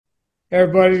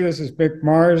Everybody, this is Mick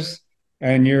Mars,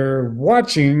 and you're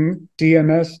watching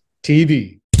TMS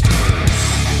TV.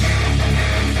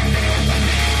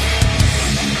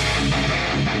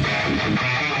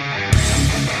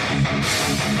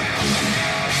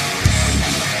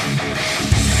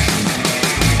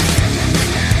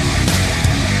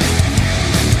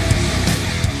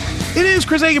 It is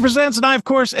Chris Aiken Presents, and I, of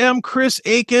course, am Chris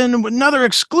Aiken. Another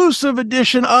exclusive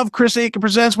edition of Chris Aiken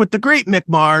Presents with the great Mick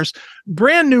Mars.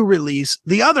 Brand new release,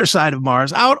 The Other Side of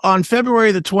Mars, out on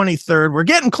February the 23rd. We're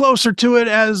getting closer to it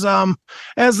as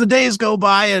the days go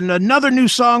by, and another new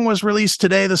song was released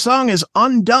today. The song is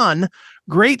Undone.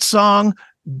 Great song.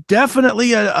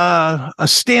 Definitely a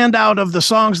standout of the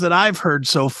songs that I've heard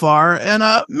so far. And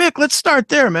Mick, let's start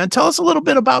there, man. Tell us a little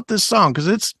bit about this song, because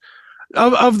it's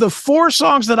of the four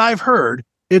songs that I've heard,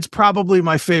 it's probably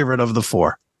my favorite of the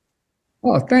four.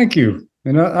 Oh, thank you.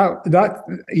 And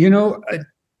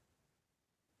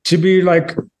to be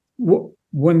like,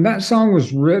 when that song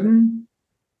was written,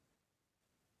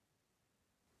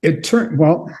 it turned,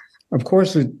 well, of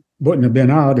course it wouldn't have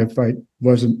been out if I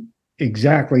wasn't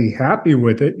exactly happy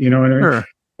with it, you know what I mean? Sure.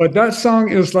 But that song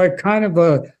is like kind of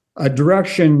a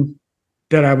direction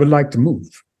that I would like to move.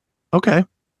 Okay.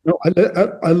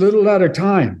 A little at a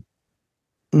time.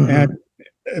 Mm-hmm. And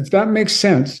if that makes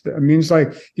sense, I mean, it's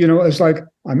like, it's like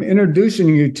I'm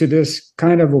introducing you to this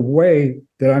kind of a way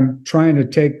that I'm trying to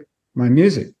take my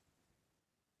music,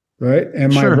 right?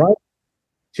 Am I right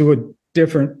to a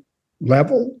different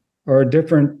level or a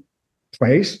different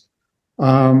place?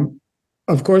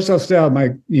 Of course, I'll still have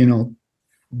my,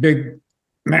 big,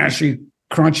 mashy,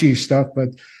 crunchy stuff, but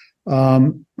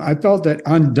I felt that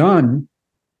Undone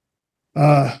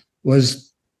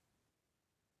was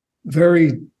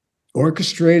very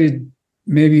orchestrated,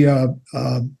 maybe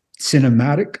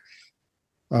cinematic,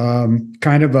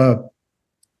 kind of a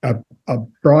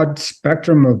broad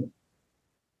spectrum of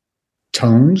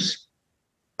tones,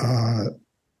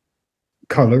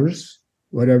 colors,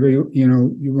 whatever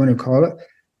you want to call it,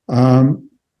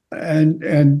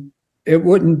 and it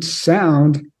wouldn't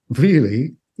sound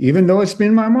really, even though it's been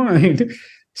in my mind,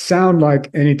 sound like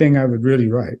anything I would really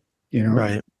write.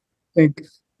 Right. I think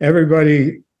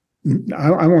everybody,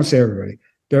 I won't say everybody,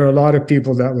 there are a lot of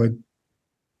people that would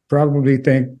probably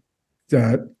think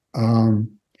that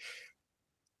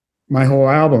my whole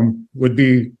album would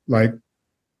be like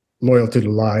Loyal to the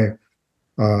Lie,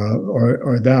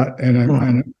 or that.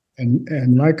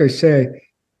 And like I say,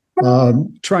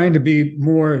 trying to be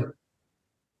more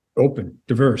open,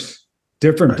 diverse,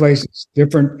 different places,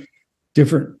 different,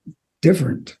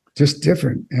 just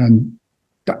different. And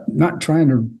not trying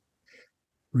to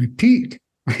repeat,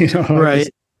 right? Right.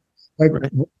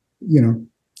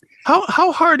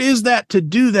 How hard is that to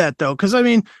do that though? Because I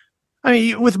mean,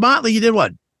 with Motley, you did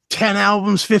what, 10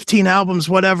 albums, 15 albums,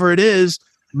 whatever it is.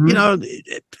 Mm-hmm.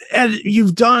 And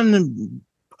you've done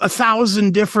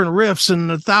 1,000 different riffs and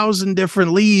 1,000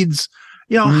 different leads.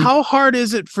 Mm-hmm. How hard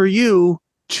is it for you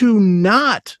to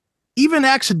not even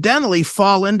accidentally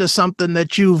fall into something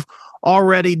that you've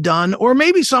already done, or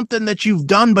maybe something that you've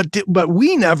done but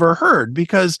we never heard?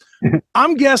 Because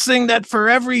I'm guessing that for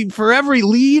every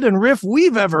lead and riff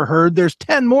we've ever heard, there's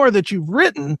 10 more that you've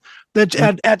written that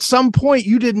at some point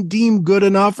you didn't deem good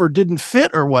enough or didn't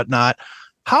fit or whatnot.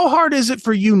 How hard is it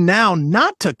for you now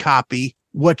not to copy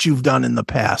what you've done in the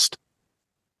past?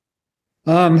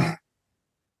 I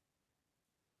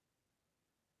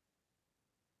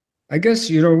guess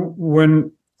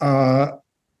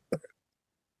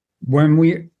when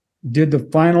we did the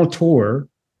final tour,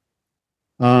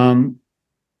 and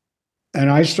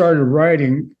I started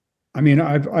writing, I mean,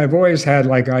 I've always had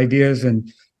like ideas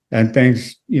and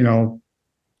things,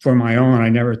 for my own. I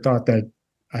never thought that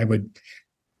I would,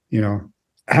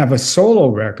 have a solo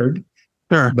record.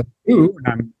 Sure. But and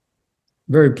I'm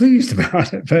very pleased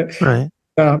about it. But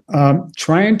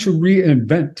trying to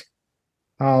reinvent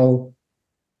how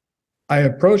I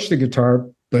approach the guitar,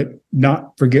 but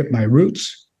not forget my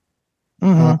roots.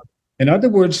 Mm-hmm. In other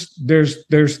words,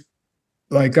 there's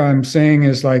like I'm saying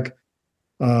is like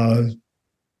Loyal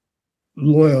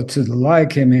to the Lie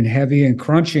came in heavy and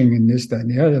crunching and this, that, and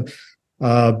the other.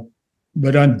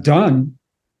 But Undone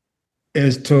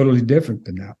is totally different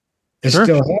than that. It's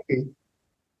still heavy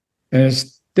and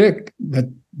it's thick, but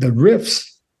the riffs,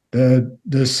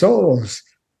 the solos,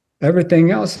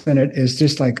 everything else in it is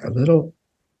just like a little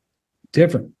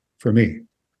different for me.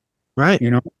 Right.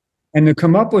 And to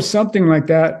come up with something like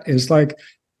that is like,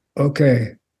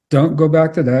 okay, don't go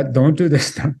back to that. Don't do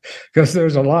this stuff, because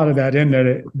there's a lot of that in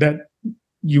there that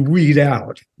you weed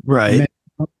out. Right.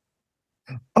 Then,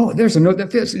 oh, there's a note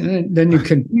that fits. And then you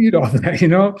can read all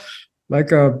that,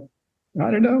 like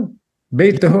I don't know,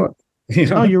 bait the hook.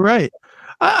 Oh, you're right.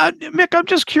 Mick, I'm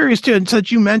just curious too, and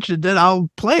since you mentioned it, I'll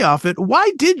play off it.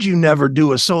 Why did you never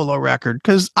do a solo record?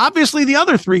 Because obviously the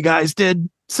other three guys did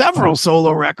several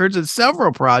solo records and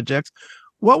several projects.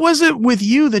 What was it with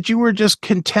you that you were just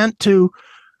content to,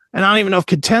 and I don't even know if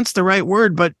content's the right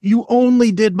word, but you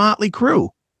only did Motley Crue?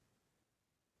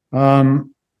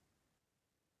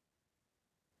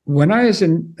 When I was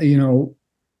in,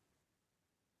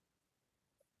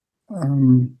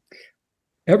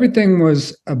 everything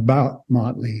was about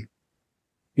Motley,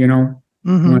 when I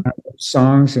wrote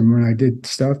songs and when I did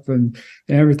stuff and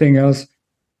everything else.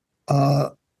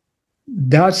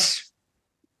 That's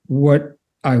what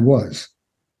I was.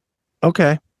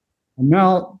 Okay. And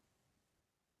now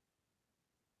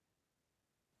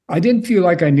I didn't feel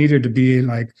like I needed to be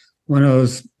like one of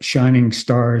those shining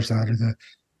stars out of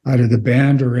the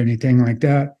band or anything like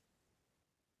that.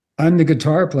 I'm the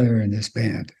guitar player in this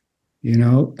band,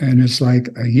 and it's like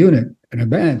a unit and a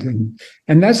band.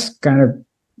 And that's kind of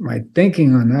my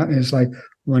thinking on that. It's like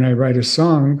when I write a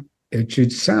song, it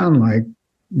should sound like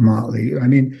Motley. I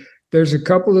mean, there's a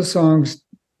couple of songs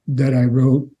that I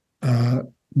wrote,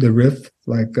 the riff,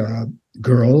 like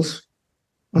Girls,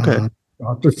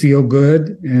 Dr. Feel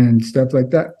Good and stuff like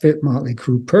that fit Motley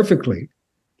Crue perfectly.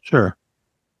 Sure.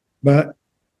 But,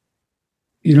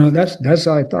 that's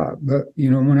how I thought. But,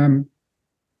 when I'm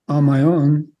on my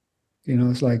own,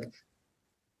 it's like.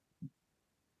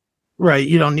 Right.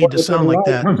 You don't need to sound like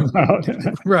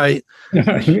that. Right.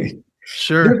 I mean?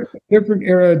 Sure. Different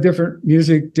era, different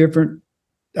music, different,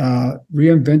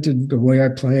 reinvented the way I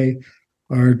play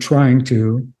or trying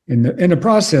to in the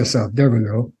process of, there we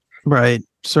go. Right.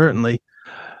 Certainly.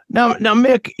 Now,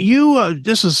 Mick, you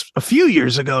this is a few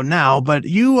years ago now, but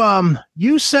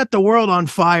you set the world on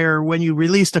fire when you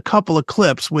released a couple of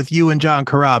clips with you and John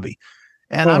Corabi,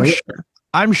 and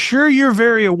I'm sure you're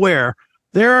very aware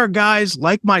there are guys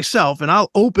like myself, and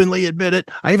I'll openly admit it.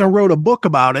 I even wrote a book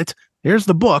about it. Here's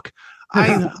the book.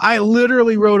 I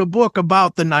literally wrote a book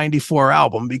about the '94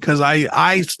 album because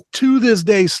I to this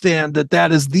day stand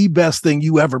that is the best thing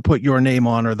you ever put your name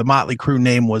on or the Motley Crue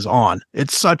name was on.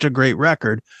 It's such a great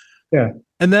record. Yeah.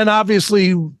 And then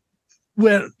obviously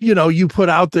when, you put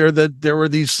out there that there were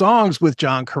these songs with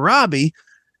John Corabi,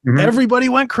 everybody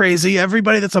went crazy.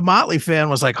 Everybody that's a Motley fan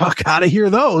was like, oh, gotta hear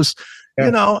those,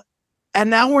 and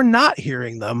now we're not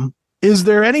hearing them. Is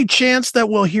there any chance that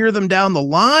we'll hear them down the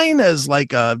line as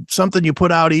like something you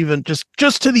put out even just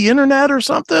to the internet or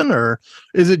something? Or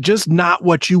is it just not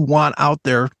what you want out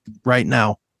there right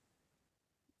now?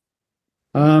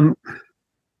 There's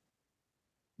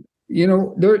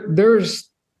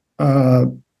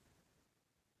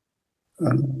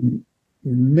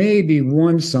maybe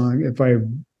one song, if I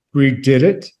redid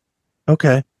it.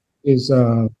 Okay. Is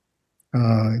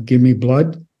Give Me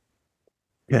Blood.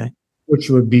 Okay. Which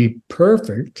would be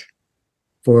perfect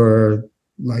for,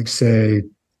 like, say,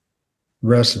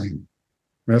 wrestling.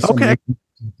 Okay.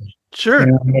 Sure.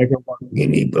 Give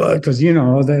me blood, because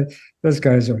those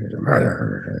guys are right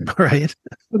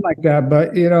like that.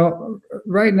 But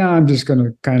right now I'm just going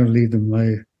to kind of leave them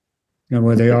lay,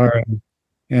 where they are.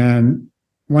 And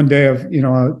one day I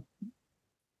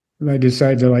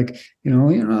decide to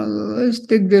let's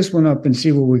dig this one up and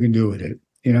see what we can do with it.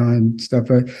 And stuff.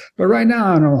 But right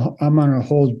now, I'm on a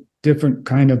whole different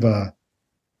kind of a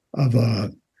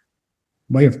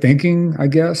way of thinking, I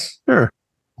guess. Sure.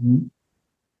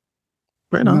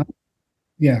 Right on.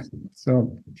 Yeah.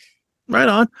 So. Right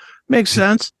on. Makes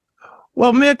sense.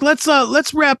 Well, Mick,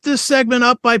 let's wrap this segment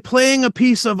up by playing a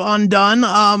piece of Undone.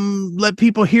 Let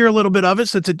people hear a little bit of it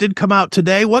since it did come out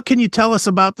today. What can you tell us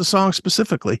about the song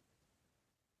specifically?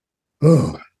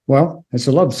 Oh. Well, it's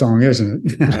a love song, isn't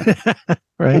it?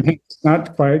 Right. It's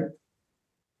not quite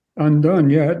undone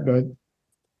yet, but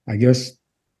I guess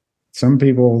some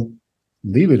people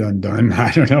leave it undone.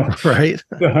 I don't know. Right.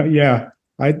 Yeah.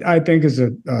 I think it's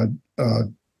a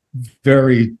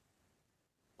very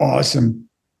awesome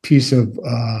piece of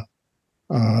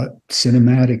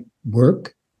cinematic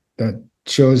work that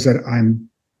shows that I'm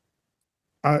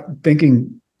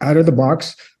thinking out of the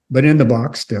box, but in the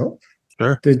box still.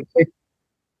 Sure. To take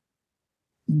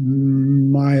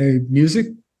my music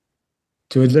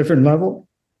to a different level.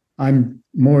 I'm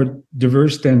more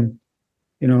diverse than,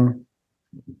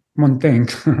 one thing.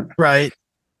 Right.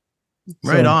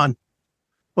 Right on.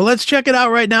 Well, let's check it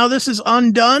out right now. This is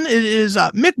Undone. It is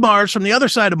Mick Mars from the other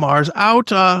side of Mars out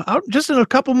just in a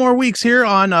couple more weeks here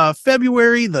on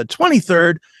February the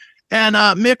 23rd. And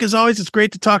Mick, as always, it's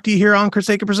great to talk to you here on Chris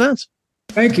Akin Presents.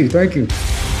 Thank you.